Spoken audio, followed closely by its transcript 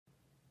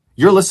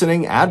You're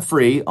listening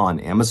ad-free on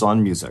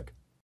Amazon Music.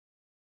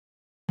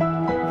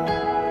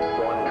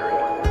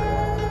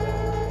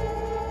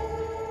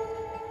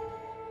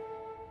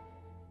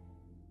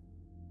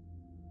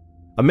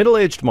 A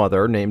middle-aged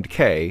mother named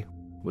Kay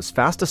was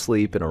fast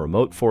asleep in a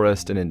remote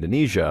forest in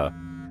Indonesia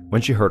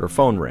when she heard her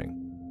phone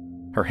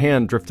ring. Her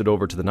hand drifted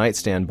over to the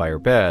nightstand by her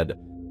bed,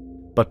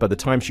 but by the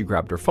time she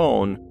grabbed her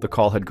phone, the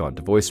call had gone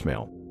to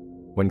voicemail.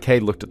 When Kay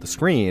looked at the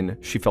screen,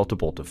 she felt a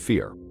bolt of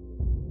fear.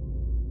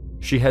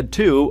 She had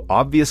 2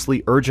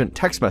 obviously urgent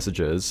text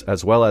messages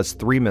as well as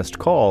 3 missed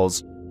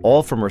calls,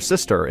 all from her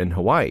sister in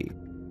Hawaii.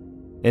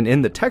 And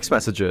in the text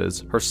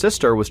messages, her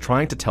sister was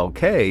trying to tell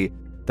Kay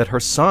that her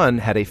son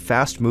had a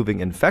fast-moving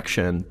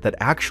infection that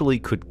actually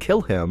could kill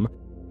him,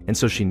 and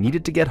so she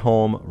needed to get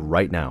home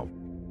right now.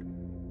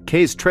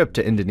 Kay's trip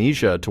to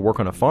Indonesia to work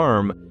on a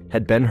farm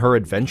had been her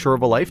adventure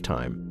of a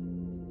lifetime,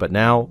 but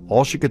now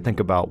all she could think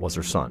about was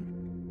her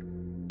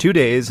son. 2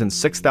 days and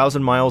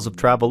 6,000 miles of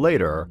travel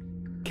later,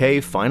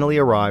 Kay finally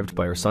arrived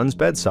by her son's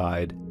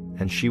bedside,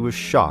 and she was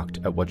shocked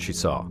at what she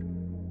saw.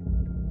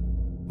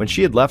 When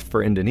she had left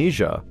for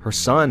Indonesia, her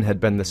son had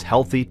been this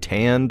healthy,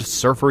 tanned,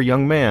 surfer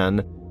young man,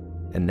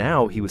 and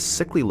now he was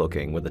sickly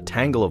looking with a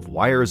tangle of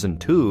wires and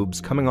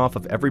tubes coming off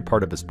of every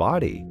part of his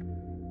body.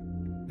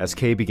 As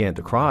Kay began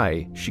to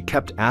cry, she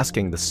kept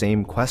asking the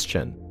same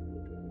question.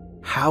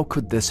 How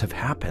could this have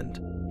happened?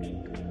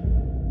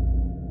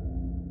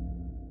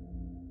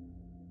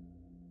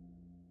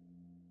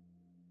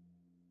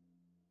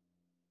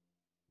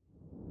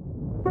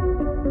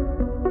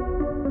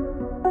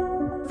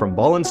 From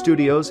Ballin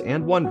Studios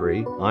and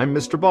Wondery, I'm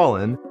Mr.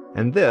 Ballin,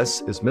 and this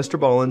is Mr.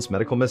 Ballen's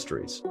Medical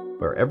Mysteries,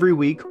 where every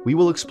week we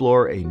will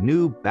explore a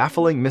new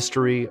baffling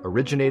mystery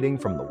originating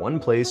from the one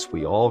place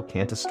we all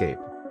can't escape,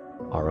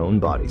 our own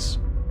bodies.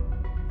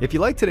 If you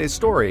like today's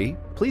story,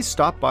 please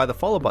stop by the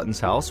Follow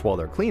Button's house while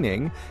they're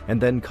cleaning, and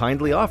then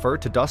kindly offer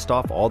to dust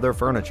off all their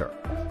furniture.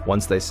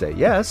 Once they say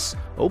yes,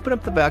 open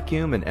up the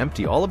vacuum and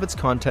empty all of its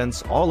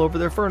contents all over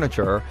their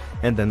furniture,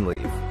 and then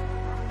leave.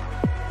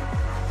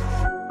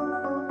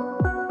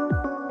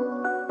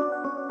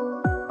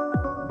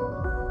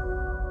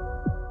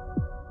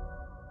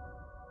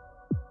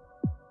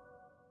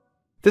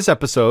 This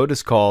episode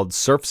is called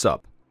Surf's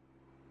Up.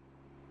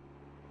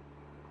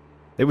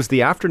 It was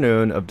the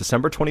afternoon of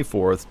December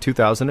 24th,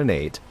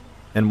 2008,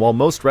 and while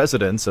most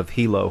residents of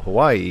Hilo,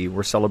 Hawaii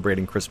were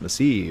celebrating Christmas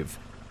Eve,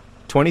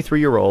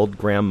 23-year-old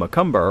Graham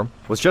Macumber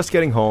was just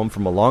getting home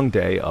from a long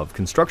day of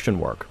construction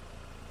work.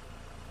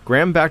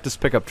 Graham backed his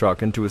pickup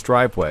truck into his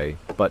driveway,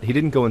 but he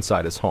didn't go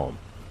inside his home.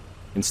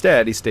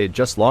 Instead, he stayed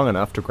just long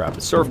enough to grab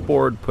his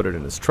surfboard, put it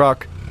in his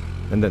truck,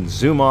 and then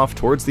zoom off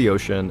towards the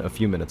ocean a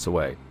few minutes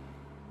away.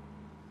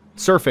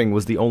 Surfing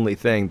was the only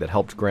thing that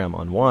helped Graham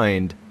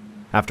unwind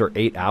after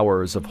 8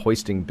 hours of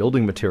hoisting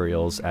building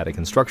materials at a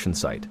construction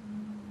site.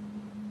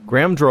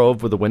 Graham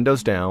drove with the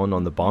windows down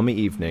on the balmy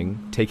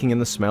evening, taking in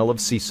the smell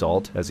of sea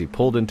salt as he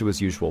pulled into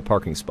his usual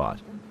parking spot.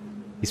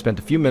 He spent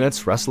a few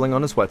minutes wrestling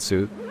on his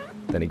wetsuit,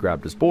 then he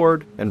grabbed his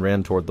board and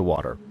ran toward the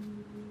water.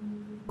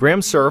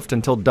 Graham surfed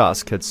until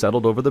dusk had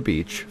settled over the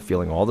beach,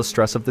 feeling all the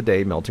stress of the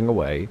day melting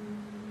away.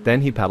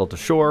 Then he paddled to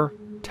shore,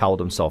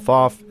 toweled himself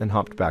off, and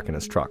hopped back in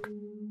his truck.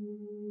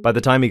 By the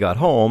time he got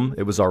home,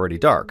 it was already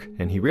dark,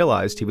 and he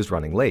realized he was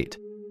running late.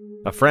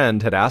 A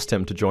friend had asked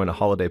him to join a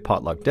holiday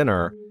potluck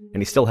dinner,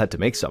 and he still had to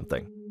make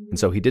something, and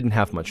so he didn't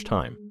have much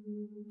time.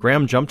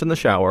 Graham jumped in the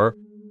shower,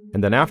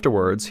 and then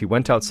afterwards he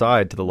went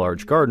outside to the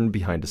large garden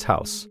behind his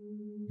house.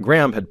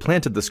 Graham had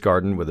planted this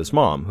garden with his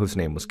mom, whose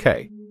name was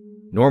Kay.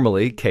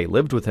 Normally, Kay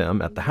lived with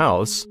him at the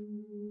house,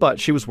 but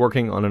she was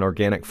working on an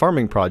organic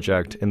farming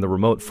project in the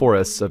remote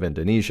forests of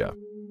Indonesia.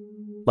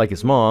 Like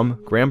his mom,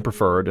 Graham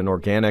preferred an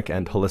organic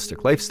and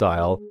holistic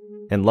lifestyle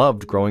and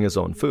loved growing his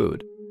own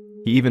food.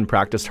 He even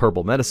practiced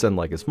herbal medicine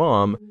like his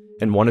mom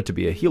and wanted to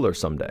be a healer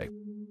someday.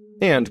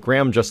 And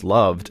Graham just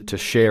loved to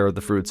share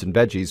the fruits and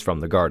veggies from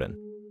the garden.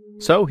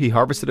 So he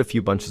harvested a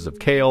few bunches of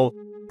kale,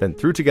 then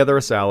threw together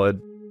a salad,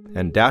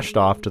 and dashed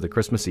off to the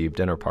Christmas Eve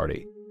dinner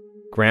party.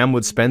 Graham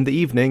would spend the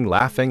evening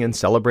laughing and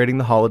celebrating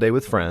the holiday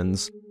with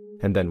friends,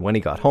 and then when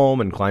he got home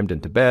and climbed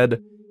into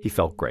bed, he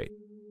felt great.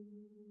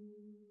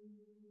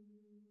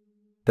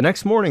 The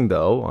next morning,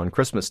 though, on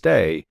Christmas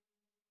Day,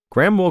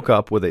 Graham woke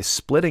up with a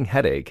splitting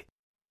headache,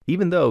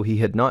 even though he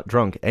had not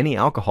drunk any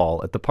alcohol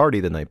at the party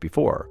the night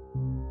before.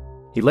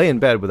 He lay in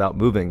bed without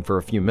moving for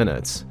a few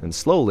minutes, and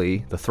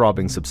slowly the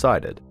throbbing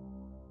subsided.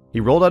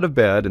 He rolled out of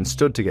bed and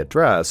stood to get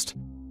dressed,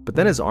 but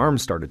then his arm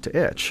started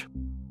to itch.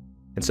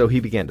 And so he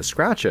began to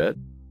scratch it,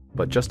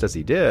 but just as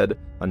he did,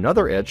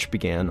 another itch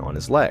began on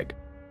his leg.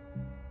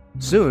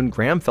 Soon,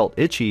 Graham felt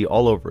itchy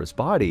all over his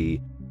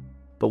body,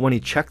 but when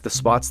he checked the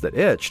spots that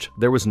itched,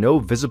 there was no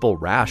visible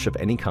rash of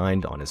any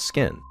kind on his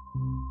skin.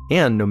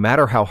 And no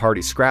matter how hard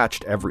he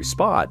scratched every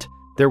spot,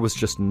 there was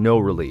just no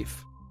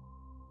relief.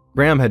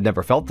 Graham had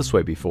never felt this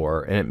way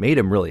before, and it made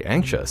him really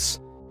anxious.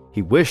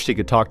 He wished he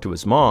could talk to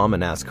his mom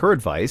and ask her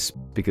advice,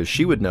 because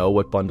she would know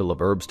what bundle of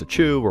herbs to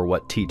chew or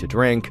what tea to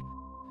drink,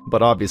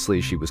 but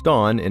obviously she was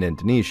gone in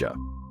Indonesia.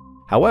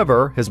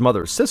 However, his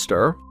mother's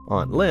sister,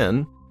 Aunt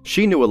Lynn,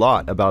 she knew a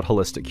lot about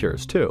holistic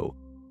cures too.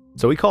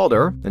 So he called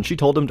her, and she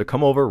told him to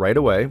come over right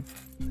away.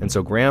 And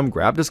so Graham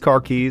grabbed his car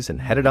keys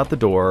and headed out the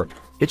door,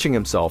 itching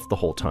himself the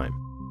whole time.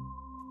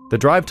 The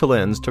drive to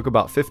Lynn's took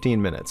about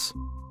 15 minutes,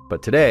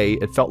 but today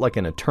it felt like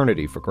an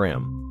eternity for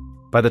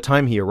Graham. By the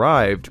time he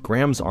arrived,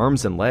 Graham's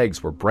arms and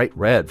legs were bright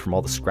red from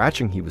all the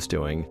scratching he was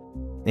doing,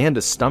 and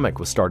his stomach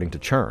was starting to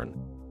churn.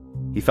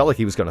 He felt like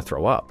he was going to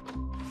throw up.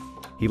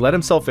 He let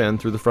himself in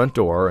through the front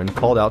door and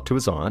called out to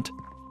his aunt.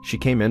 She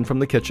came in from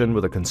the kitchen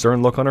with a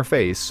concerned look on her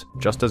face,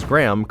 just as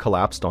Graham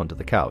collapsed onto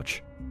the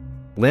couch.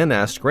 Lynn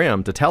asked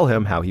Graham to tell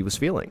him how he was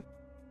feeling,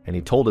 and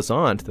he told his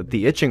aunt that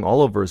the itching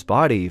all over his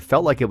body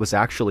felt like it was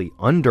actually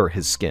under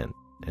his skin,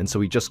 and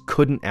so he just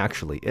couldn't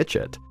actually itch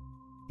it.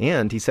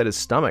 And he said his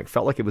stomach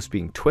felt like it was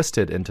being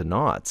twisted into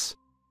knots.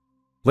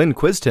 Lynn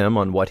quizzed him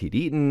on what he'd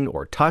eaten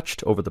or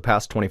touched over the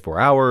past 24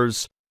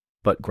 hours,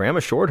 but Graham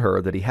assured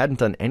her that he hadn't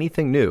done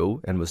anything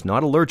new and was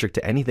not allergic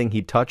to anything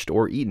he'd touched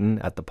or eaten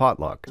at the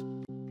potluck.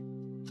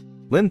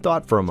 Lynn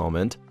thought for a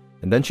moment,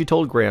 and then she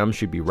told Graham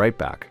she'd be right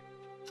back.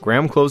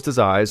 Graham closed his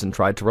eyes and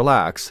tried to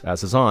relax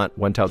as his aunt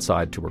went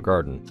outside to her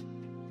garden.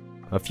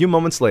 A few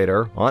moments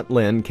later, Aunt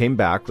Lynn came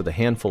back with a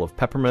handful of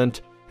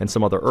peppermint and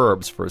some other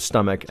herbs for his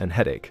stomach and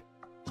headache.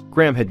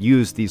 Graham had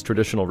used these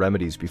traditional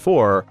remedies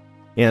before,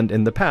 and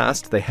in the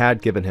past they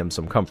had given him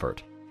some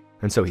comfort.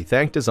 And so he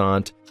thanked his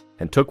aunt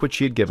and took what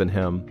she had given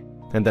him,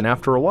 and then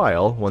after a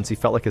while, once he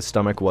felt like his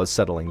stomach was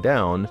settling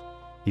down,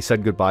 he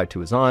said goodbye to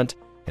his aunt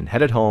and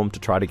headed home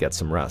to try to get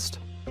some rest.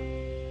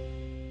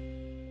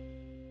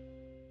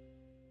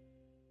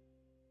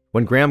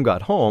 When Graham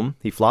got home,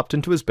 he flopped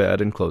into his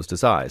bed and closed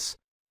his eyes.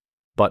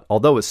 But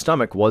although his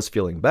stomach was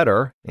feeling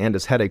better and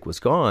his headache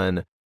was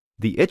gone,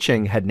 the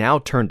itching had now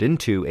turned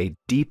into a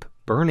deep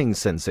burning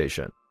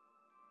sensation.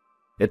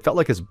 It felt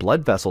like his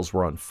blood vessels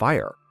were on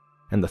fire,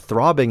 and the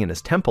throbbing in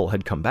his temple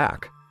had come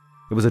back.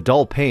 It was a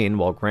dull pain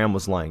while Graham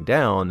was lying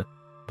down,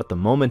 but the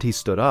moment he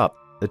stood up,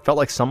 it felt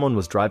like someone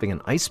was driving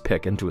an ice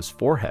pick into his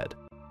forehead.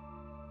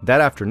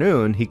 That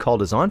afternoon, he called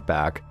his aunt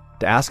back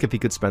to ask if he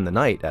could spend the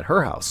night at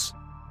her house.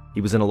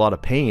 He was in a lot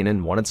of pain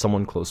and wanted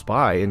someone close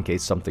by in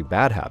case something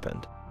bad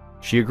happened.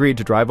 She agreed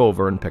to drive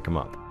over and pick him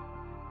up.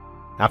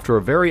 After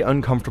a very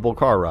uncomfortable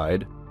car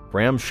ride,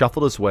 Graham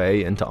shuffled his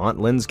way into Aunt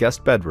Lynn's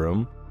guest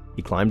bedroom.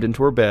 He climbed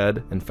into her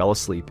bed and fell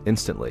asleep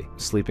instantly,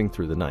 sleeping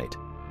through the night.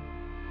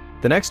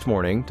 The next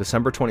morning,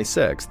 December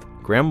 26th,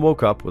 Graham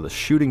woke up with a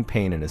shooting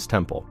pain in his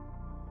temple.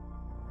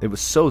 It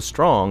was so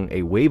strong,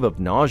 a wave of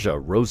nausea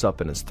rose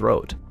up in his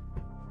throat.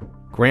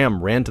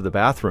 Graham ran to the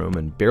bathroom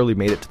and barely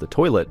made it to the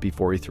toilet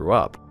before he threw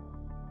up.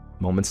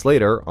 Moments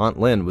later, Aunt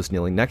Lynn was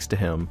kneeling next to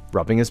him,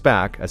 rubbing his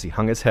back as he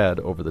hung his head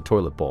over the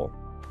toilet bowl.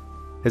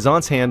 His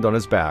aunt's hand on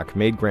his back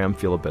made Graham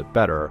feel a bit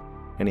better,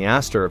 and he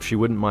asked her if she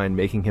wouldn't mind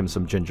making him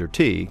some ginger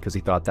tea because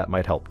he thought that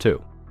might help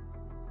too.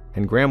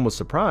 And Graham was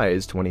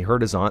surprised when he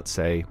heard his aunt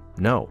say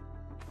no.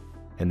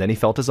 And then he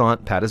felt his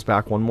aunt pat his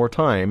back one more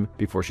time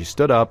before she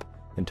stood up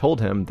and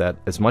told him that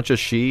as much as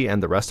she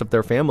and the rest of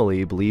their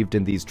family believed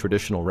in these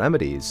traditional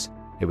remedies,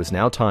 it was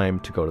now time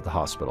to go to the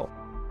hospital.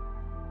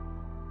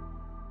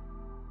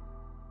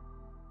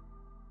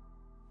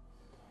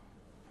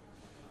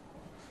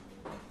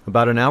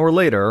 About an hour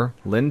later,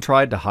 Lynn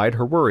tried to hide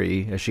her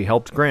worry as she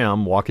helped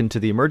Graham walk into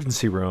the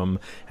emergency room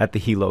at the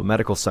Hilo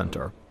Medical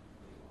Center.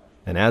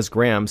 And as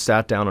Graham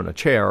sat down on a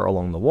chair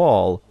along the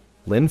wall,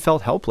 Lynn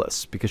felt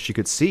helpless because she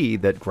could see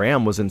that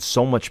Graham was in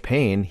so much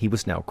pain he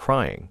was now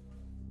crying.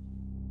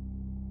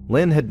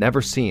 Lynn had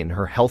never seen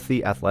her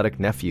healthy, athletic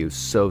nephew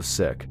so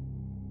sick.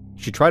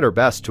 She tried her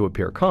best to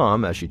appear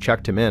calm as she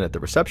checked him in at the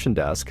reception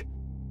desk.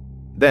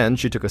 Then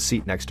she took a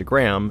seat next to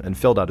Graham and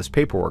filled out his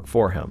paperwork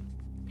for him.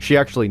 She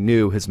actually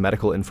knew his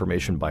medical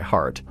information by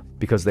heart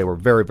because they were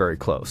very, very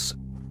close.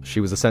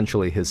 She was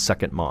essentially his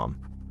second mom.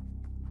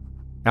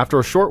 After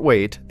a short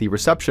wait, the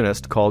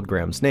receptionist called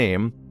Graham's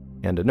name,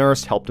 and a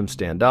nurse helped him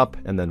stand up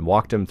and then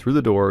walked him through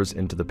the doors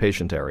into the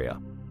patient area.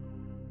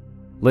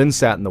 Lynn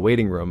sat in the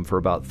waiting room for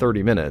about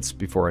 30 minutes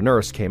before a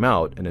nurse came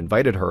out and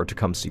invited her to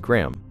come see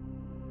Graham.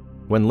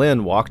 When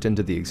Lynn walked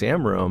into the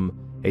exam room,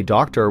 a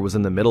doctor was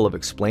in the middle of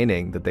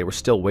explaining that they were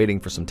still waiting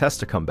for some tests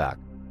to come back.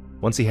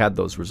 Once he had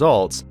those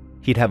results,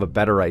 he'd have a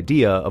better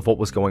idea of what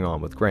was going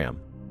on with Graham.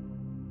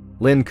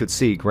 Lynn could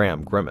see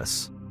Graham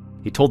grimace.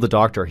 He told the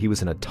doctor he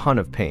was in a ton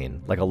of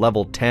pain, like a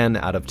level 10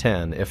 out of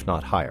 10, if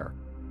not higher.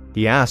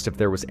 He asked if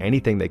there was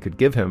anything they could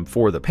give him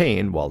for the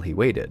pain while he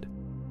waited.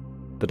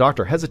 The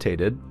doctor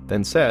hesitated,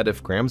 then said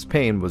if Graham's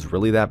pain was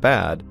really that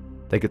bad,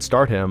 they could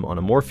start him on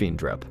a morphine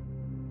drip.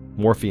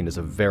 Morphine is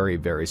a very,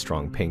 very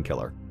strong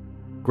painkiller.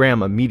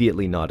 Graham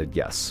immediately nodded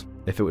yes.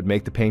 If it would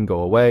make the pain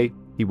go away,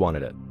 he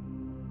wanted it.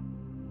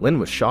 Lynn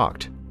was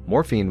shocked.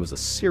 Morphine was a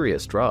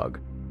serious drug,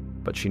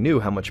 but she knew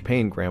how much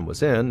pain Graham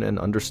was in and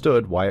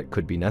understood why it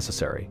could be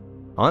necessary.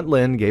 Aunt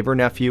Lynn gave her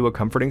nephew a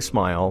comforting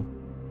smile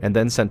and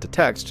then sent a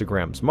text to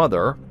Graham's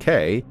mother,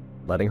 Kay,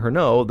 letting her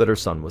know that her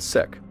son was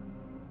sick.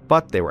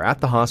 But they were at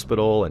the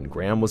hospital and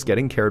Graham was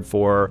getting cared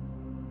for,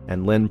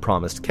 and Lynn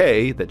promised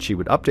Kay that she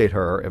would update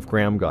her if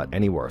Graham got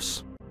any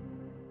worse.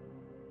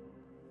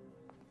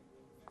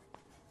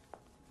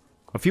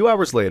 A few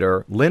hours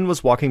later, Lynn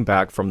was walking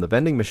back from the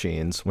vending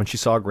machines when she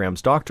saw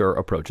Graham's doctor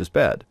approach his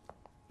bed.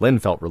 Lynn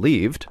felt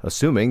relieved,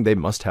 assuming they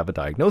must have a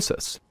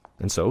diagnosis,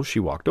 and so she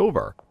walked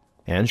over,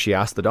 and she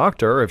asked the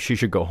doctor if she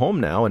should go home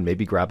now and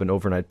maybe grab an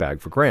overnight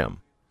bag for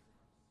Graham.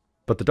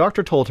 But the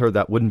doctor told her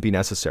that wouldn't be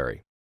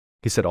necessary.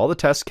 He said all the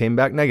tests came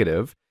back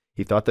negative,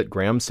 he thought that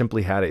Graham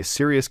simply had a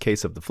serious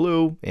case of the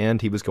flu,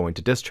 and he was going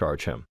to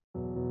discharge him.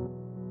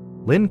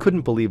 Lynn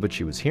couldn't believe what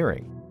she was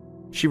hearing.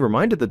 She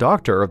reminded the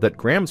doctor that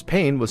Graham's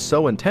pain was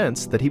so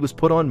intense that he was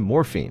put on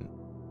morphine.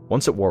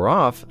 Once it wore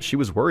off, she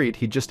was worried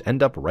he'd just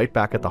end up right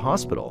back at the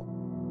hospital.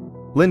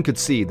 Lynn could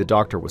see the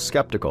doctor was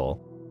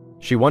skeptical.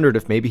 She wondered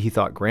if maybe he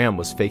thought Graham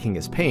was faking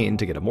his pain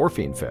to get a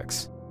morphine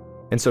fix.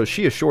 And so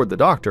she assured the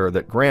doctor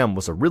that Graham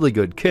was a really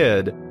good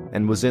kid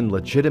and was in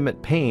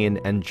legitimate pain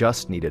and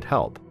just needed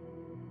help.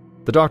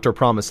 The doctor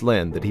promised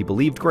Lynn that he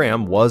believed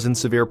Graham was in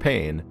severe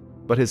pain,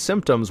 but his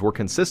symptoms were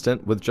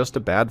consistent with just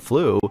a bad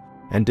flu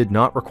and did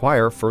not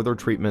require further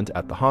treatment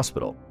at the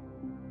hospital.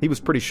 He was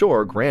pretty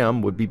sure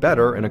Graham would be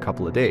better in a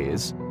couple of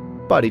days,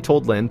 but he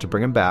told Lynn to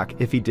bring him back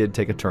if he did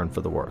take a turn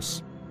for the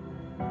worse.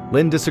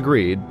 Lynn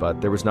disagreed, but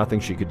there was nothing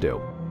she could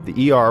do.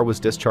 The ER was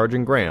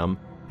discharging Graham,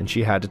 and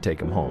she had to take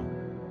him home.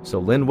 So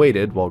Lynn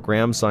waited while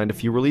Graham signed a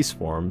few release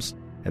forms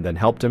and then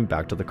helped him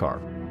back to the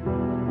car.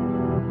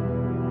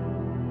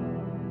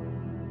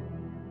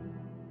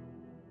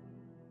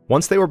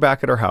 Once they were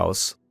back at her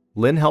house,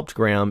 Lynn helped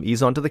Graham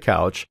ease onto the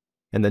couch,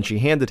 and then she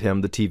handed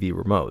him the TV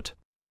remote.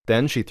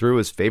 Then she threw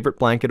his favorite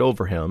blanket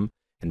over him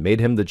and made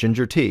him the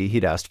ginger tea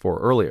he'd asked for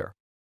earlier.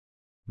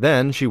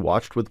 Then she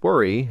watched with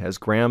worry as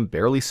Graham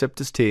barely sipped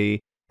his tea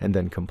and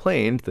then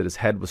complained that his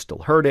head was still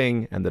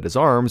hurting and that his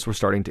arms were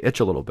starting to itch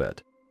a little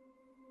bit.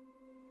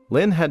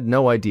 Lynn had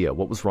no idea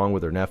what was wrong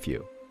with her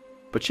nephew,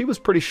 but she was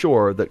pretty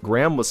sure that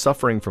Graham was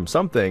suffering from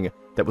something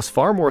that was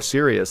far more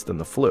serious than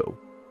the flu,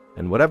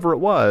 and whatever it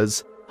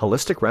was,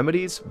 holistic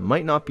remedies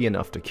might not be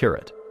enough to cure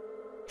it.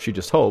 She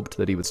just hoped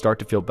that he would start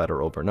to feel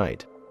better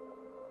overnight.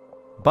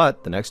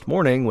 But the next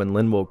morning, when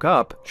Lynn woke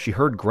up, she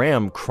heard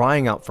Graham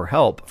crying out for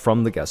help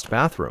from the guest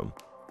bathroom.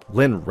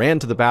 Lynn ran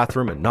to the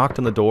bathroom and knocked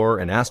on the door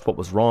and asked what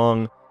was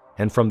wrong,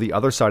 and from the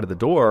other side of the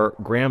door,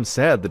 Graham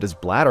said that his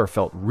bladder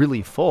felt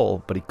really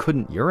full, but he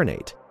couldn't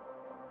urinate.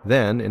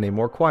 Then, in a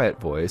more quiet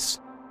voice,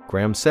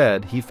 Graham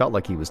said he felt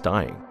like he was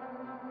dying.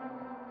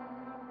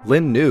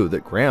 Lynn knew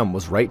that Graham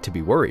was right to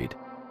be worried.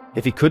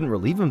 If he couldn't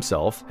relieve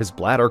himself, his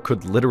bladder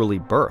could literally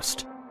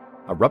burst.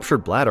 A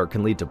ruptured bladder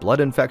can lead to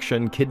blood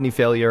infection, kidney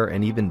failure,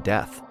 and even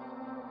death.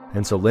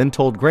 And so Lynn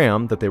told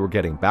Graham that they were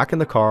getting back in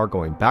the car,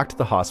 going back to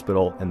the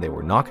hospital, and they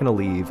were not going to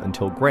leave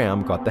until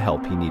Graham got the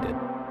help he needed.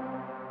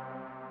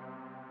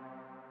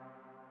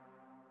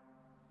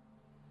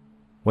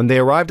 When they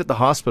arrived at the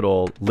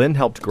hospital, Lynn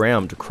helped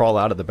Graham to crawl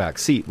out of the back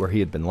seat where he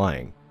had been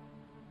lying.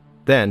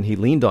 Then he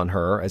leaned on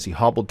her as he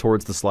hobbled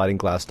towards the sliding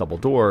glass double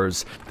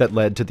doors that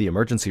led to the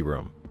emergency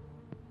room.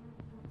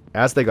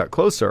 As they got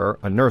closer,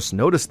 a nurse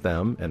noticed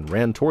them and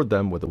ran toward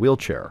them with a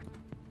wheelchair.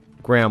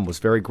 Graham was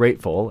very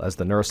grateful as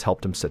the nurse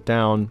helped him sit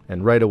down,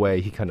 and right away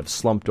he kind of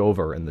slumped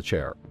over in the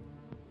chair.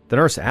 The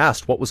nurse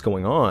asked what was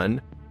going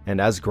on, and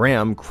as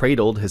Graham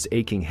cradled his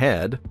aching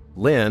head,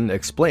 Lynn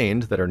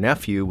explained that her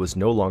nephew was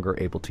no longer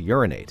able to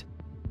urinate.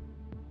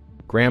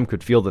 Graham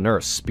could feel the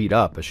nurse speed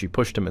up as she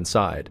pushed him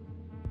inside.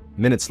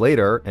 Minutes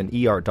later, an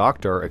ER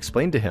doctor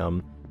explained to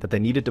him that they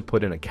needed to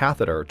put in a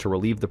catheter to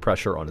relieve the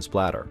pressure on his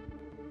bladder.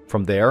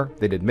 From there,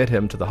 they'd admit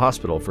him to the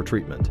hospital for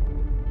treatment.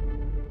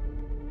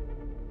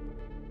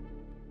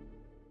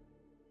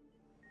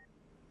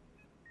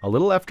 A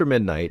little after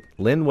midnight,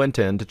 Lynn went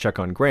in to check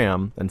on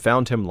Graham and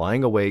found him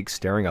lying awake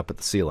staring up at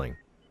the ceiling.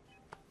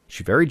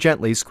 She very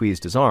gently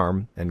squeezed his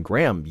arm, and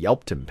Graham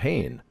yelped in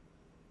pain.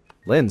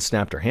 Lynn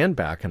snapped her hand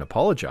back and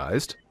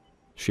apologized.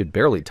 She had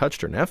barely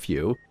touched her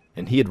nephew,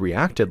 and he had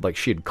reacted like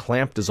she had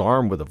clamped his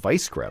arm with a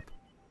vice grip.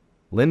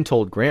 Lynn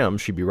told Graham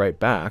she'd be right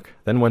back,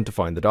 then went to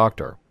find the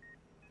doctor.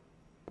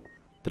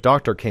 The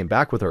doctor came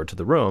back with her to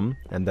the room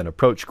and then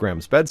approached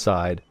Graham's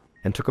bedside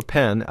and took a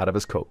pen out of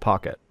his coat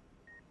pocket.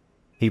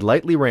 He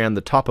lightly ran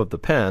the top of the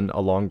pen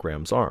along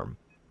Graham's arm.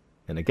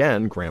 And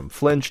again, Graham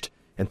flinched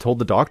and told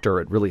the doctor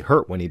it really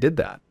hurt when he did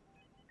that.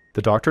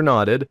 The doctor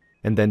nodded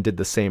and then did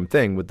the same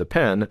thing with the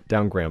pen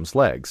down Graham's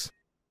legs.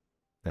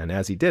 And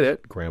as he did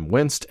it, Graham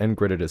winced and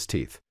gritted his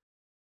teeth.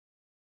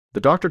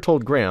 The doctor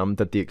told Graham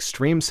that the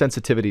extreme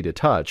sensitivity to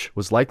touch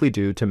was likely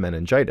due to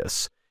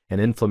meningitis, and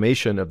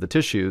inflammation of the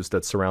tissues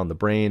that surround the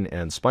brain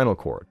and spinal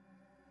cord.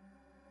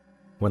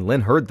 When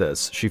Lynn heard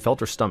this, she felt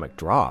her stomach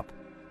drop.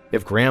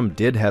 If Graham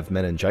did have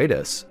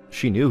meningitis,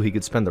 she knew he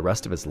could spend the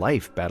rest of his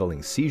life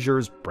battling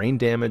seizures, brain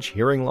damage,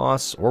 hearing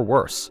loss, or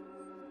worse.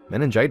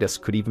 Meningitis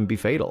could even be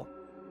fatal.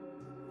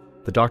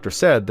 The doctor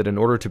said that in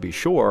order to be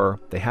sure,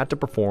 they had to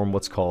perform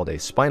what's called a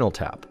spinal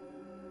tap.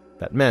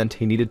 That meant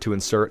he needed to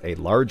insert a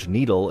large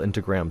needle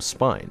into Graham's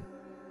spine.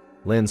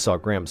 Lynn saw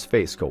Graham's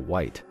face go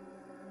white.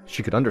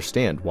 She could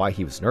understand why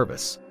he was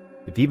nervous.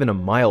 If even a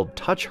mild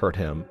touch hurt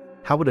him,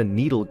 how would a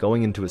needle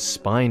going into his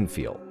spine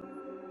feel?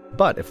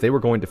 But if they were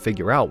going to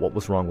figure out what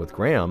was wrong with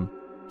Graham,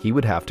 he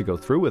would have to go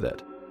through with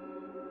it.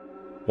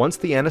 Once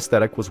the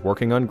anesthetic was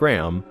working on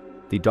Graham,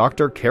 the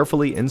doctor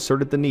carefully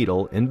inserted the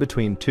needle in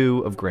between two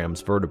of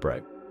Graham's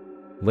vertebrae.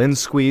 Lynn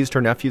squeezed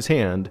her nephew's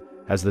hand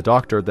as the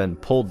doctor then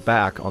pulled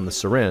back on the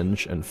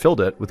syringe and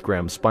filled it with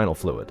Graham's spinal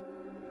fluid.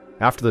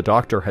 After the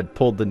doctor had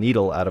pulled the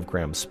needle out of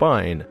Graham's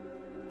spine,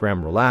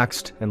 Graham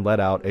relaxed and let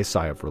out a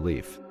sigh of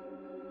relief.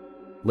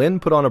 Lynn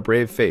put on a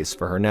brave face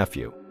for her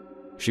nephew.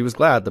 She was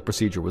glad the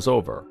procedure was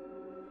over,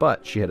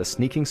 but she had a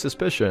sneaking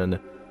suspicion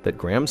that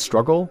Graham's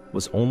struggle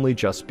was only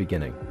just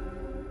beginning.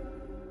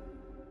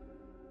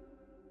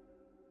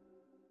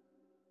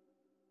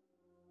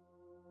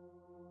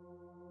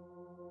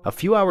 A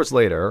few hours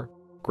later,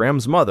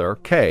 Graham's mother,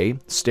 Kay,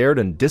 stared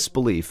in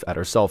disbelief at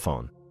her cell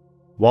phone.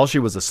 While she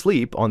was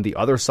asleep on the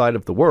other side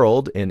of the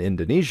world in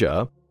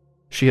Indonesia,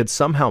 she had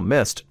somehow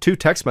missed 2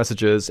 text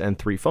messages and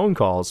 3 phone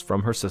calls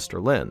from her sister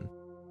Lynn.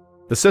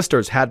 The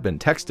sisters had been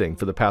texting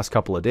for the past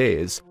couple of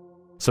days,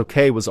 so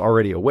Kay was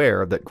already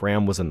aware that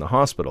Graham was in the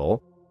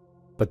hospital,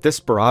 but this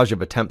barrage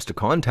of attempts to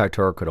contact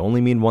her could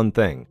only mean one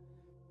thing: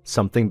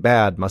 something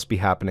bad must be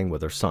happening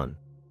with her son.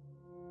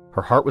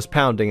 Her heart was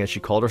pounding as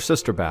she called her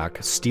sister back,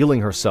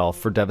 steeling herself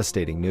for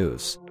devastating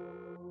news.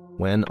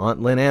 When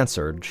Aunt Lynn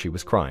answered, she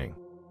was crying.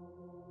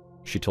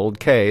 She told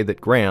Kay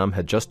that Graham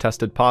had just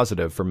tested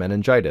positive for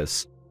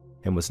meningitis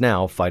and was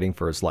now fighting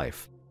for his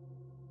life.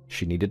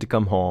 She needed to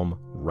come home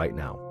right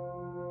now.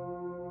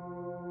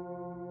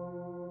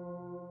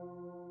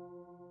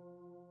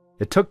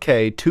 It took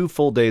Kay 2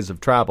 full days of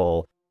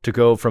travel to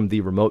go from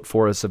the remote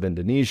forests of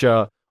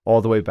Indonesia all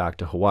the way back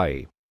to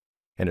Hawaii.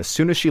 And as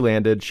soon as she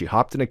landed, she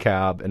hopped in a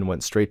cab and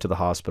went straight to the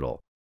hospital.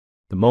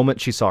 The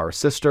moment she saw her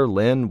sister,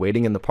 Lynn,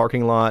 waiting in the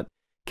parking lot,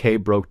 Kay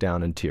broke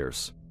down in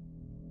tears.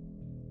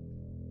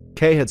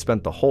 Kay had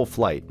spent the whole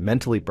flight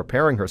mentally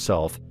preparing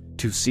herself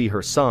to see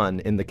her son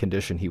in the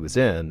condition he was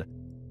in,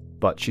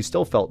 but she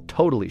still felt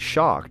totally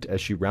shocked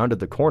as she rounded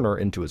the corner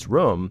into his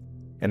room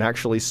and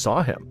actually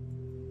saw him.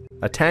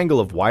 A tangle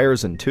of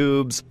wires and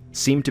tubes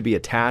seemed to be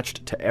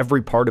attached to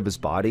every part of his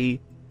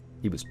body.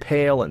 He was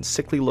pale and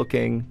sickly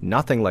looking,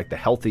 nothing like the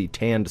healthy,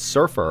 tanned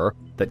surfer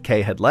that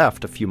Kay had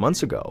left a few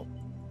months ago.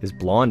 His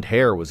blonde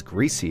hair was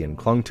greasy and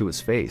clung to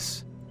his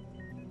face.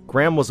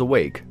 Graham was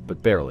awake,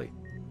 but barely.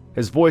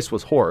 His voice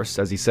was hoarse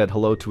as he said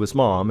hello to his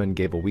mom and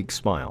gave a weak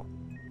smile.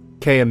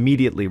 Kay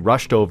immediately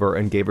rushed over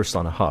and gave her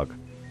son a hug.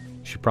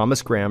 She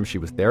promised Graham she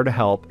was there to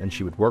help and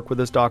she would work with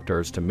his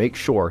doctors to make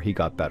sure he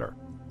got better.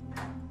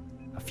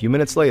 A few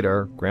minutes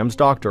later, Graham's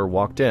doctor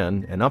walked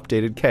in and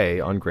updated Kay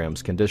on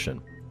Graham's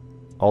condition.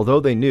 Although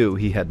they knew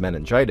he had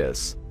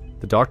meningitis,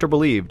 the doctor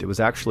believed it was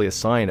actually a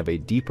sign of a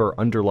deeper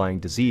underlying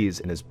disease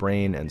in his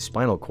brain and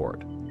spinal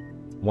cord.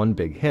 One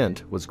big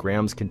hint was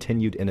Graham's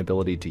continued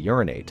inability to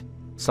urinate,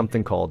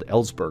 something called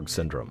Ellsberg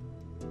syndrome.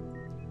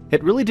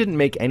 It really didn't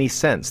make any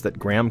sense that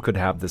Graham could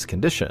have this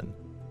condition.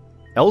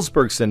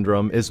 Ellsberg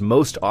syndrome is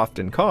most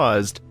often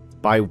caused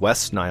by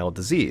West Nile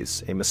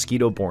disease, a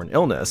mosquito-borne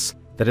illness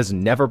that has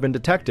never been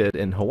detected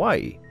in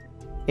Hawaii,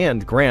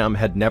 and Graham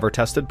had never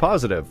tested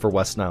positive for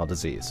West Nile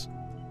disease.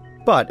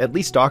 But at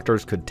least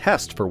doctors could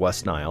test for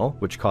West Nile,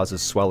 which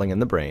causes swelling in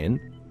the brain.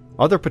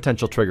 Other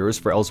potential triggers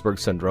for Ellsberg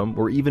syndrome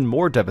were even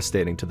more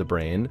devastating to the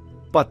brain,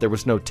 but there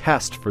was no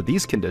test for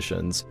these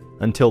conditions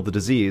until the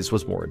disease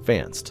was more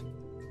advanced.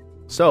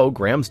 So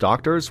Graham's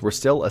doctors were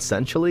still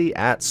essentially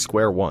at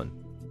square one.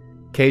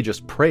 Kay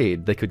just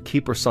prayed they could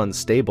keep her son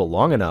stable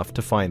long enough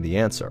to find the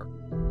answer.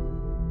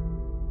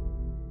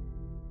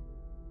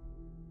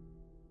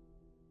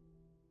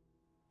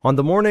 On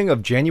the morning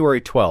of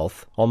January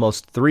 12th,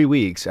 almost 3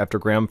 weeks after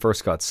Graham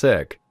first got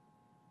sick,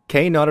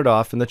 Kay nodded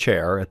off in the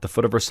chair at the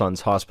foot of her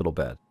son's hospital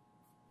bed.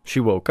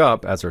 She woke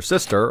up as her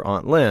sister,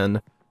 Aunt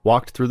Lynn,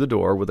 walked through the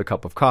door with a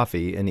cup of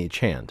coffee in each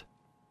hand.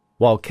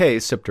 While Kay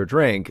sipped her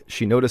drink,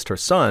 she noticed her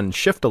son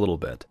shift a little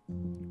bit.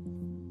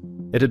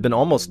 It had been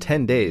almost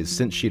 10 days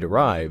since she'd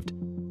arrived,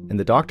 and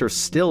the doctor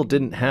still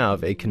didn't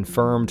have a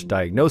confirmed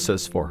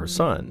diagnosis for her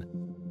son.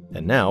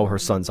 And now her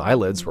son's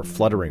eyelids were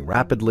fluttering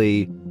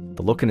rapidly,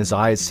 the look in his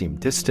eyes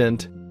seemed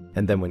distant,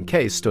 and then when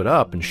Kay stood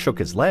up and shook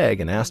his leg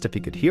and asked if he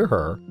could hear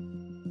her,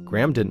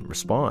 Graham didn't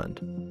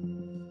respond.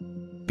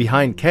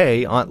 Behind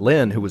Kay, Aunt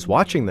Lynn, who was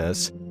watching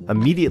this,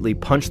 immediately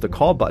punched the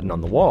call button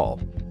on the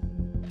wall.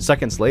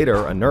 Seconds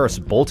later, a nurse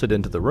bolted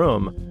into the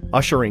room,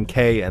 ushering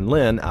Kay and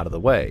Lynn out of the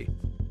way.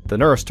 The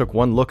nurse took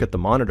one look at the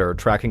monitor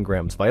tracking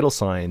Graham's vital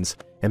signs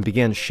and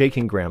began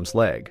shaking Graham's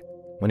leg.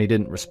 When he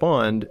didn't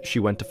respond, she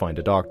went to find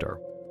a doctor.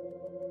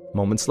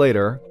 Moments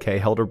later, Kay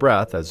held her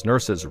breath as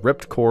nurses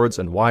ripped cords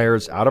and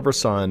wires out of her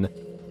son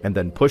and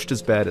then pushed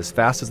his bed as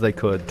fast as they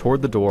could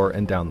toward the door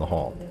and down the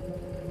hall.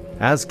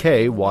 As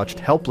Kay watched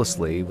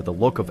helplessly with a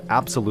look of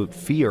absolute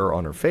fear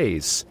on her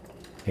face,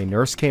 a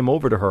nurse came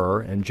over to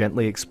her and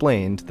gently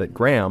explained that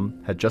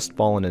Graham had just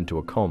fallen into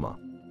a coma,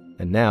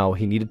 and now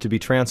he needed to be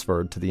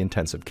transferred to the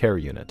intensive care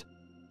unit.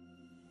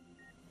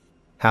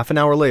 Half an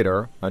hour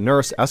later, a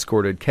nurse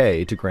escorted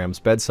Kay to Graham's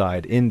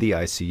bedside in the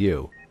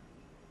ICU.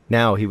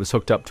 Now he was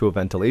hooked up to a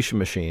ventilation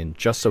machine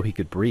just so he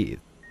could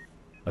breathe.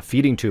 A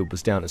feeding tube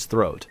was down his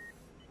throat.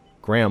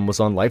 Graham was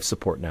on life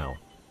support now.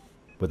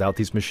 Without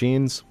these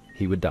machines,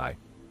 he would die.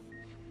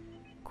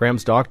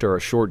 Graham's doctor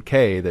assured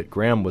Kay that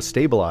Graham was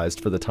stabilized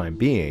for the time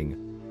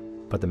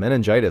being, but the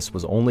meningitis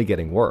was only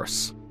getting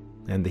worse,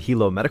 and the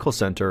Hilo Medical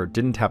Center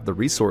didn't have the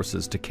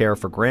resources to care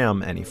for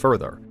Graham any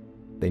further.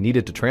 They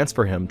needed to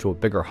transfer him to a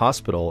bigger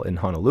hospital in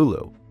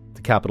Honolulu,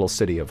 the capital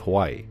city of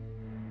Hawaii.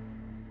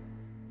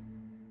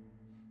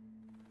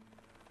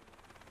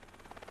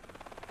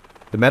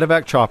 The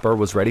medevac chopper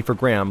was ready for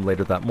Graham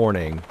later that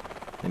morning,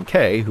 and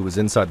Kay, who was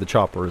inside the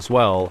chopper as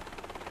well,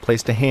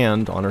 placed a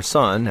hand on her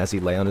son as he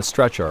lay on his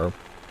stretcher,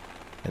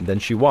 and then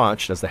she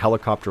watched as the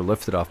helicopter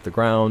lifted off the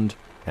ground,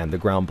 and the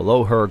ground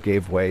below her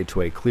gave way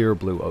to a clear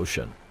blue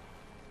ocean.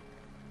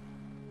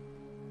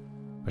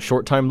 A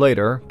short time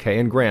later, Kay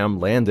and Graham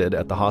landed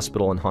at the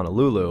hospital in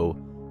Honolulu,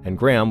 and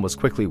Graham was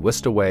quickly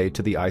whisked away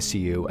to the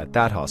ICU at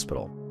that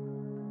hospital.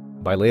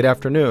 By late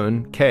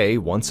afternoon, Kay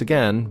once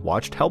again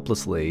watched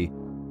helplessly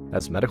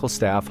as medical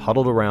staff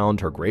huddled around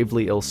her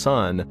gravely ill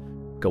son,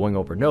 going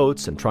over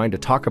notes and trying to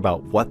talk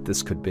about what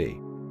this could be.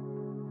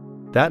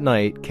 That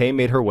night, Kay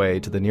made her way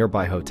to the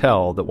nearby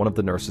hotel that one of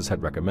the nurses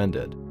had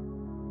recommended.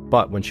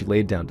 But when she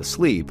laid down to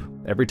sleep,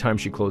 every time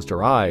she closed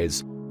her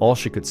eyes, all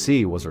she could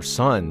see was her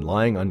son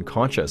lying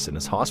unconscious in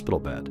his hospital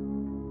bed.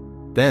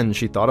 Then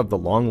she thought of the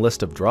long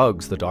list of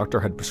drugs the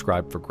doctor had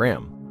prescribed for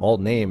Graham, all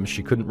names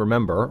she couldn't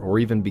remember or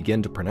even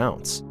begin to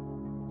pronounce.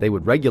 They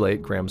would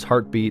regulate Graham's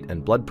heartbeat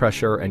and blood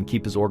pressure and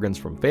keep his organs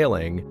from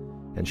failing,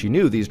 and she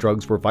knew these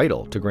drugs were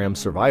vital to Graham's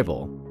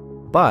survival.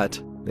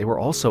 But they were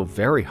also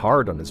very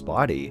hard on his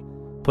body,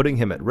 putting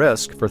him at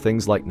risk for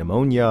things like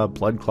pneumonia,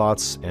 blood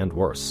clots, and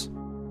worse.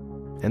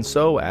 And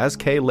so, as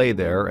Kay lay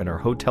there in her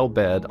hotel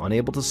bed,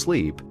 unable to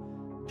sleep,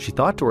 she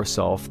thought to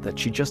herself that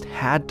she just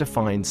had to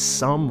find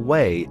some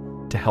way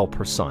to help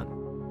her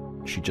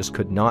son. She just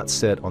could not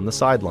sit on the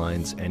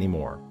sidelines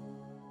anymore.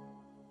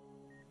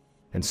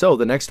 And so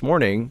the next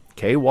morning,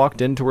 Kay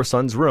walked into her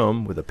son's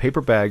room with a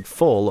paper bag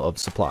full of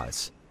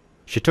supplies.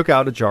 She took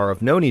out a jar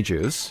of noni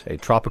juice, a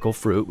tropical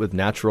fruit with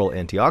natural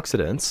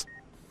antioxidants,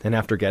 and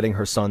after getting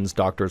her son's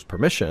doctor's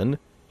permission,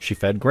 she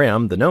fed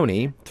Graham the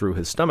noni through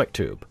his stomach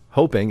tube,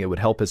 hoping it would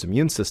help his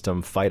immune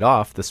system fight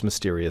off this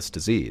mysterious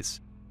disease.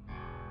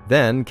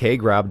 Then Kay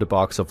grabbed a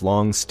box of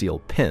long steel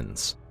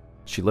pins.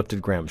 She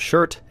lifted Graham's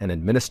shirt and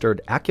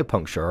administered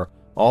acupuncture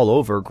all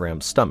over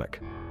Graham's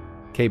stomach.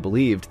 Kay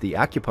believed the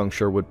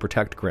acupuncture would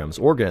protect Graham's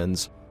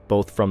organs,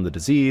 both from the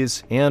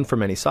disease and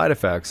from any side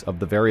effects of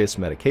the various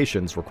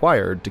medications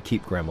required to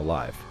keep Graham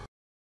alive.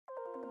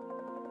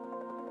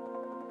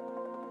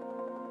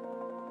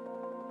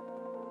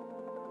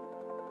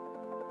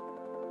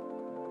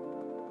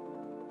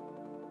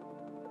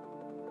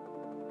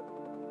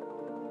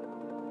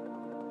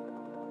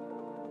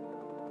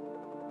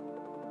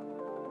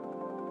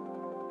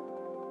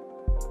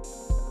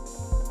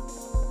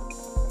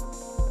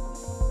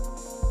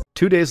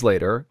 Two days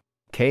later,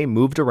 Kay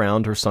moved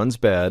around her son's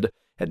bed,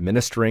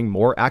 administering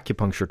more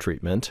acupuncture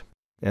treatment,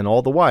 and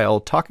all the while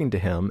talking to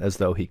him as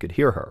though he could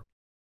hear her.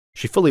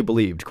 She fully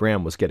believed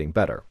Graham was getting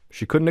better.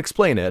 She couldn't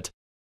explain it,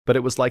 but it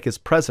was like his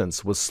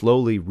presence was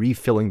slowly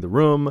refilling the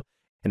room,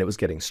 and it was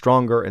getting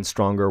stronger and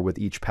stronger with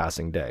each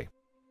passing day.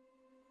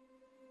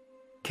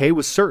 Kay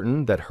was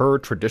certain that her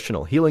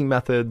traditional healing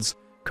methods,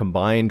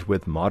 combined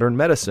with modern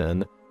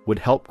medicine, would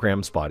help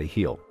Graham's body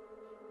heal.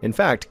 In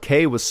fact,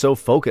 Kay was so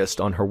focused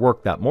on her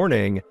work that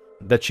morning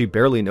that she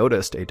barely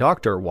noticed a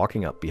doctor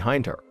walking up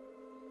behind her.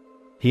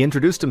 He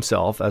introduced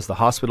himself as the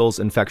hospital's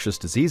infectious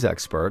disease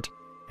expert,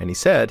 and he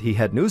said he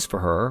had news for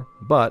her,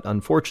 but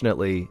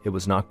unfortunately, it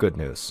was not good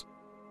news.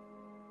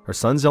 Her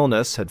son's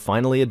illness had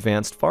finally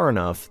advanced far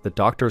enough that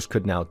doctors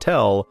could now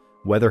tell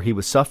whether he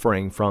was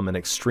suffering from an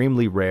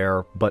extremely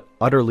rare but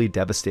utterly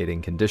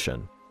devastating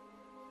condition.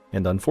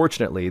 And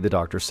unfortunately, the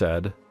doctor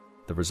said,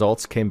 the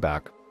results came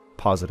back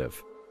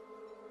positive.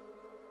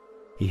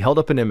 He held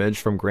up an image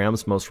from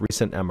Graham's most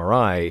recent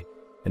MRI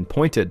and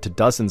pointed to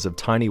dozens of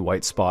tiny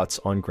white spots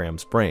on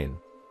Graham's brain.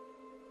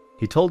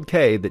 He told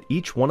Kay that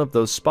each one of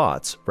those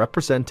spots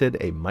represented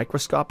a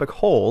microscopic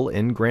hole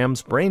in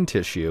Graham's brain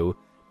tissue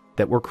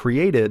that were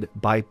created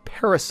by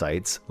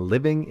parasites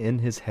living in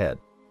his head.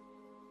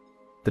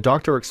 The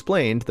doctor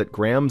explained that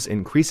Graham's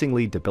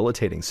increasingly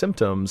debilitating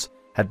symptoms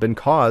had been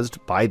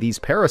caused by these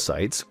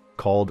parasites,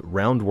 called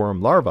roundworm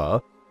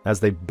larvae, as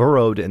they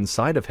burrowed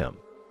inside of him.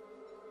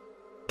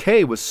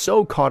 Kay was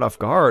so caught off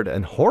guard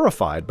and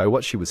horrified by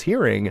what she was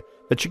hearing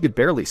that she could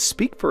barely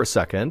speak for a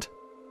second.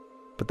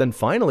 But then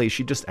finally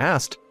she just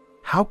asked,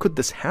 how could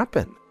this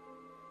happen?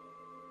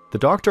 The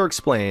doctor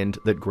explained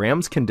that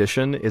Graham's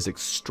condition is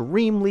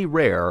extremely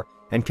rare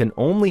and can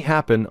only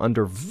happen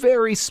under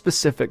very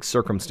specific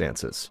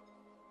circumstances.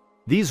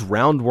 These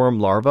roundworm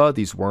larvae,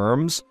 these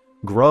worms,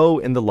 grow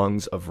in the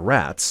lungs of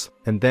rats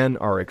and then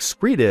are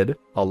excreted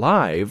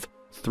alive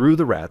through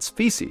the rat's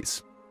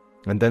feces.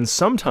 And then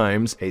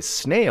sometimes a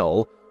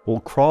snail will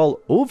crawl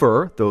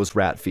over those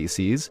rat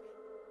feces,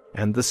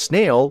 and the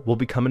snail will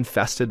become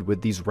infested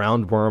with these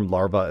roundworm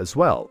larvae as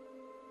well.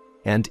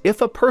 And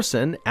if a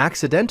person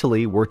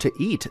accidentally were to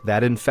eat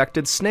that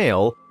infected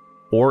snail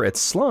or its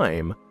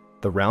slime,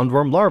 the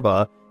roundworm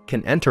larva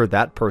can enter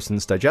that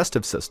person's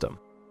digestive system.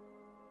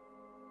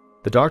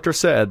 The doctor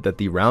said that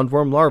the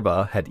roundworm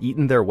larvae had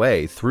eaten their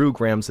way through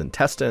Graham's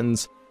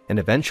intestines and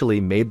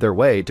eventually made their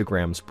way to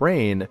Graham's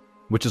brain,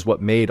 which is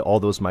what made all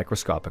those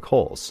microscopic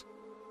holes.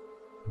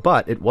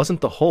 But it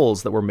wasn't the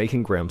holes that were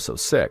making Graham so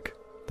sick.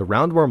 The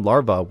roundworm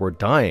larvae were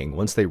dying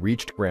once they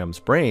reached Graham's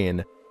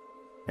brain,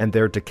 and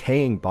their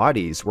decaying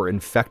bodies were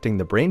infecting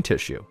the brain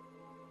tissue.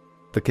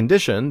 The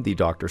condition, the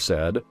doctor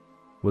said,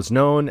 was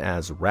known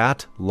as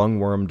rat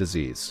lungworm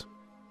disease.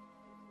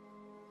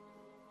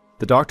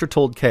 The doctor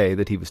told Kay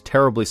that he was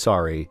terribly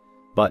sorry,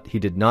 but he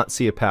did not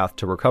see a path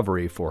to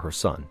recovery for her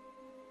son.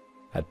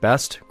 At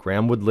best,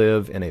 Graham would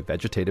live in a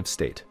vegetative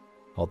state.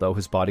 Although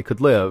his body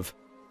could live,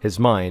 his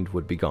mind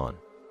would be gone.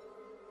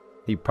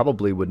 He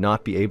probably would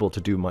not be able to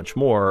do much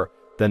more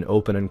than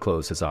open and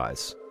close his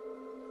eyes.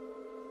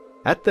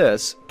 At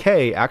this,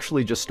 Kay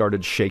actually just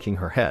started shaking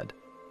her head.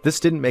 This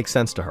didn't make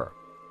sense to her.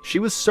 She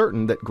was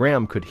certain that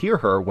Graham could hear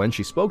her when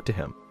she spoke to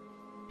him.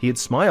 He had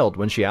smiled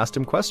when she asked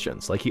him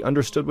questions, like he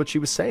understood what she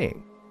was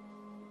saying.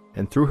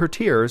 And through her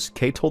tears,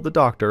 Kay told the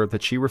doctor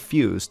that she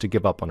refused to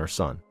give up on her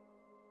son.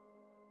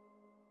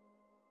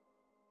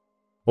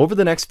 Over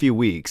the next few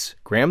weeks,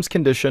 Graham's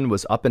condition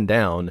was up and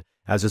down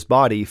as his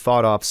body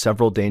fought off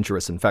several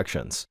dangerous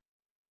infections.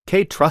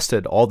 Kay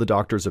trusted all the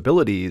doctor's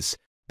abilities,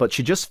 but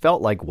she just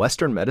felt like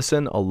Western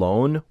medicine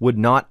alone would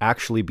not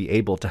actually be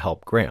able to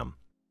help Graham.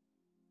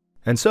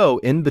 And so,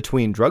 in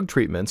between drug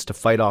treatments to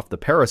fight off the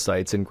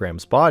parasites in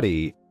Graham's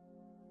body,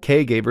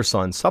 Kay gave her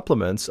son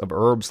supplements of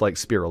herbs like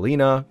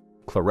spirulina,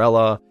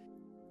 chlorella,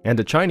 and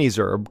a Chinese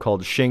herb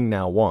called Xing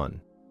Nao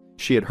Wan.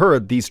 She had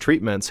heard these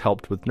treatments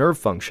helped with nerve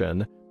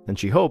function, and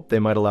she hoped they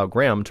might allow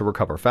Graham to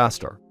recover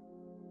faster.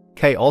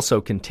 Kay also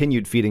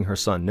continued feeding her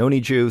son noni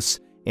juice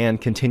and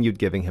continued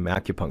giving him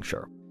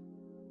acupuncture.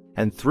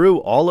 And through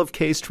all of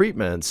Kay's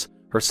treatments,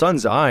 her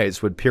son's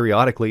eyes would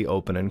periodically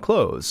open and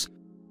close.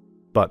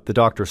 But the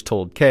doctors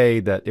told Kay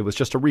that it was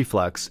just a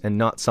reflex and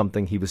not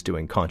something he was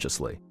doing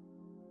consciously.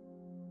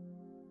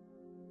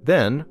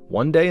 Then,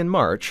 one day in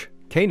March,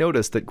 Kay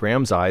noticed that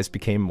Graham's eyes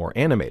became more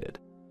animated.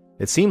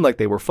 It seemed like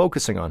they were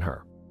focusing on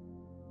her.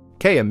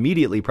 Kay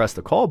immediately pressed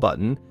the call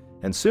button,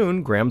 and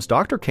soon Graham's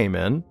doctor came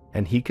in,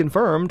 and he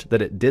confirmed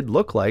that it did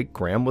look like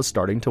Graham was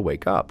starting to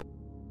wake up.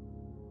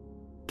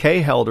 Kay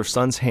held her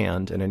son's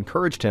hand and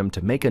encouraged him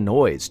to make a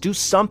noise, do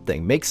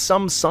something, make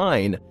some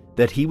sign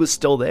that he was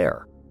still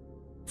there.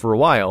 For a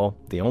while,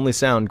 the only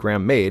sound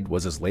Graham made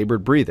was his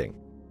labored breathing.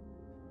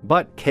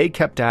 But Kay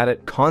kept at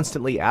it,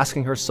 constantly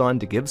asking her son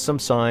to give some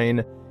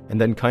sign, and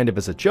then kind of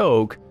as a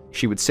joke,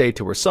 she would say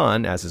to her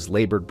son, as his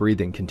labored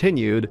breathing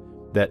continued,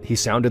 that he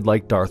sounded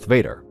like Darth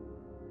Vader.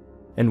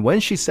 And when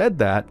she said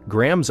that,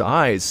 Graham's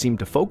eyes seemed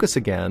to focus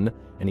again,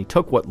 and he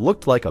took what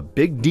looked like a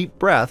big deep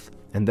breath,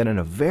 and then in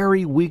a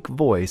very weak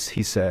voice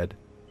he said,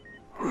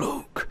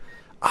 "Luke,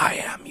 I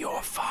am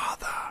your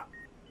father."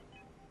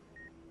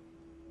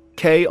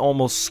 Kay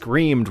almost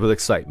screamed with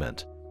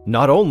excitement.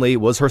 Not only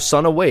was her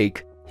son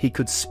awake, he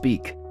could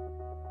speak.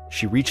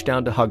 She reached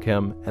down to hug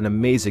him, and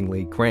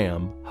amazingly,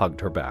 Graham hugged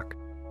her back.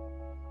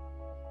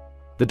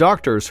 The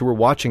doctors who were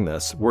watching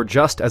this were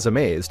just as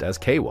amazed as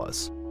Kay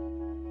was.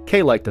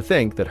 Kay liked to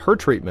think that her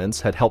treatments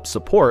had helped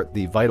support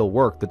the vital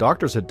work the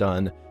doctors had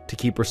done to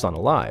keep her son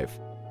alive.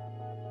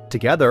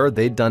 Together,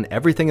 they'd done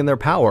everything in their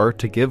power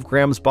to give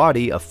Graham's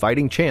body a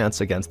fighting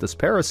chance against this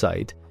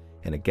parasite,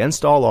 and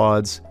against all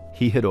odds,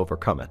 he had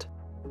overcome it.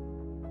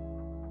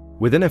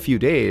 Within a few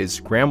days,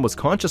 Graham was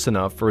conscious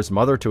enough for his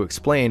mother to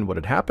explain what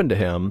had happened to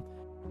him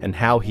and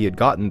how he had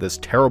gotten this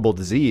terrible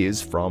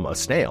disease from a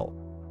snail.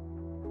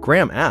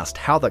 Graham asked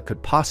how that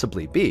could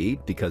possibly be,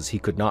 because he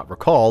could not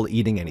recall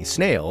eating any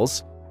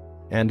snails,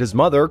 and his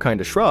mother kind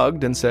of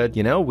shrugged and said,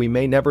 we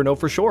may never know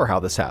for sure how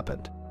this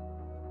happened.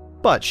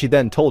 But she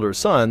then told her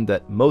son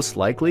that most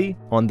likely,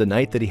 on the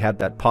night that he had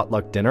that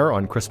potluck dinner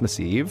on Christmas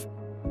Eve,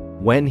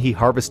 when he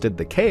harvested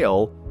the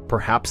kale,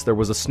 perhaps there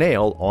was a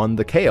snail on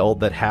the kale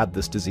that had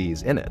this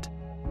disease in it.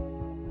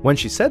 When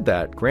she said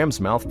that,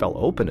 Graham's mouth fell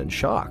open in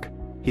shock.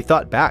 He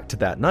thought back to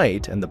that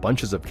night and the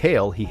bunches of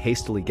kale he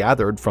hastily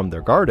gathered from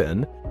their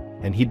garden,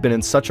 and he'd been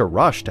in such a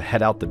rush to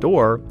head out the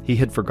door, he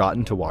had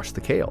forgotten to wash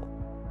the kale.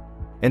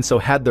 And so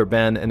had there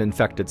been an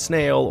infected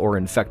snail or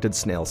infected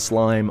snail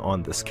slime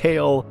on this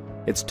kale,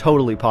 it's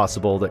totally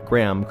possible that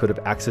Graham could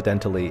have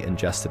accidentally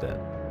ingested it.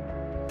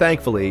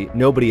 Thankfully,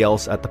 nobody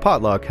else at the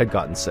potluck had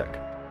gotten sick.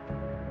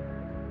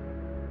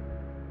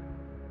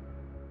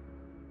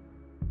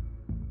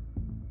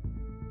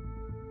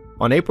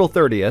 On April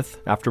 30th,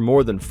 after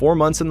more than 4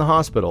 months in the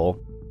hospital,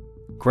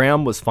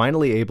 Graham was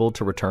finally able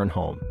to return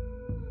home.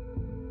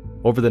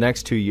 Over the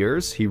next 2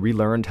 years, he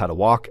relearned how to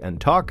walk and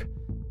talk.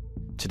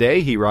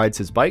 Today, he rides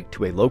his bike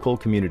to a local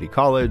community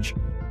college,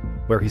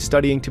 where he's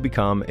studying to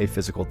become a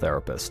physical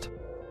therapist.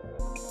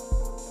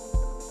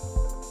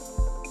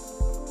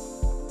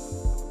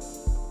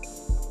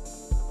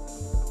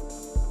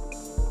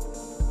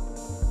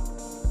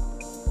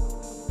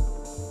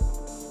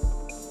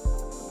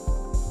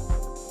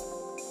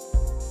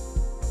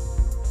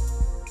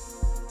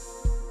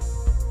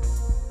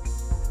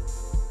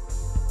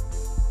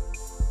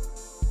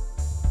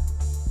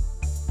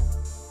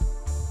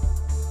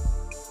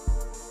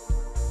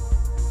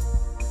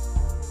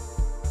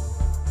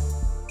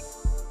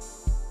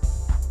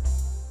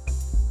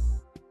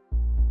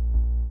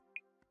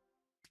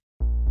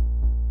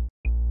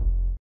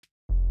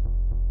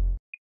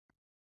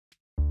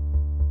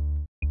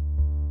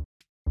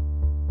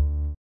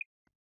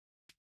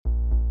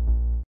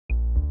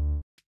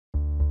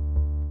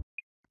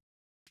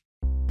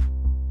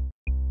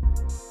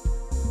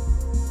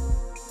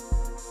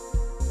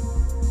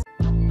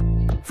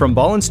 From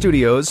Ballen's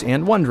Studios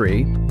and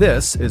Wondery,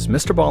 this is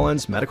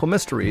MrBallen's Medical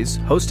Mysteries,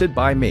 hosted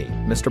by me,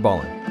 Mr.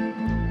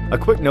 Ballen. A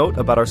quick note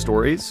about our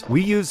stories: we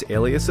use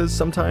aliases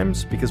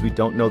sometimes because we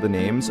don't know the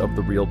names of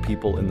the real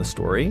people in the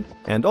story.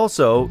 And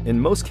also, in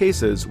most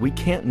cases, we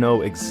can't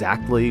know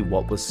exactly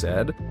what was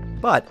said,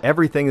 but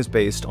everything is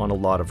based on a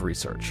lot of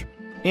research.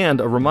 And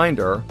a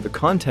reminder, the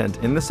content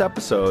in this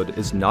episode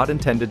is not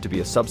intended to be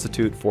a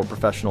substitute for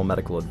professional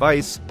medical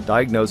advice,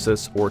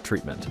 diagnosis, or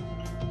treatment.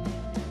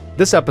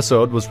 This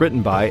episode was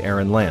written by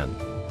Aaron Land.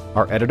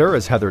 Our editor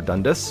is Heather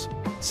Dundas.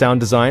 Sound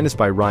design is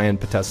by Ryan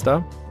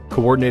Potesta.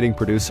 Coordinating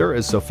producer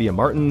is Sophia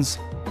Martins.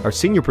 Our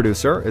senior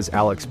producer is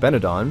Alex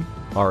Benedon.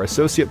 Our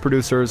associate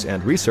producers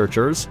and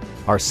researchers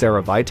are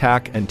Sarah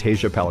Vitak and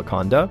Tasia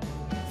Palaconda.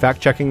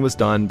 Fact-checking was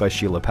done by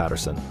Sheila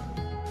Patterson.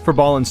 For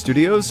Ballen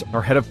Studios,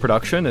 our head of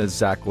production is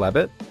Zach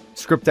Levitt.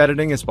 Script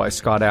editing is by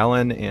Scott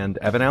Allen and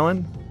Evan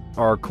Allen.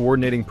 Our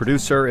coordinating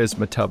producer is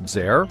Matub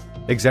Zaire.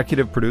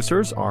 Executive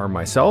producers are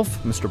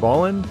myself, Mr.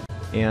 Ballen,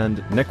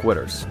 and Nick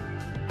Witters.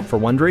 For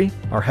Wondery,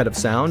 our head of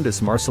sound is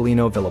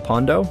Marcelino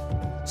Villapando.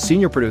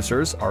 Senior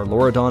producers are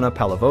Loredana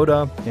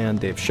Palavoda and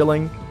Dave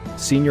Schilling.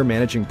 Senior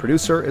managing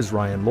producer is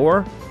Ryan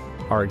Lohr.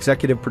 Our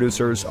executive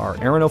producers are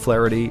Aaron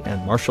O'Flaherty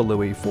and Marshall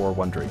Louie for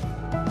Wondery.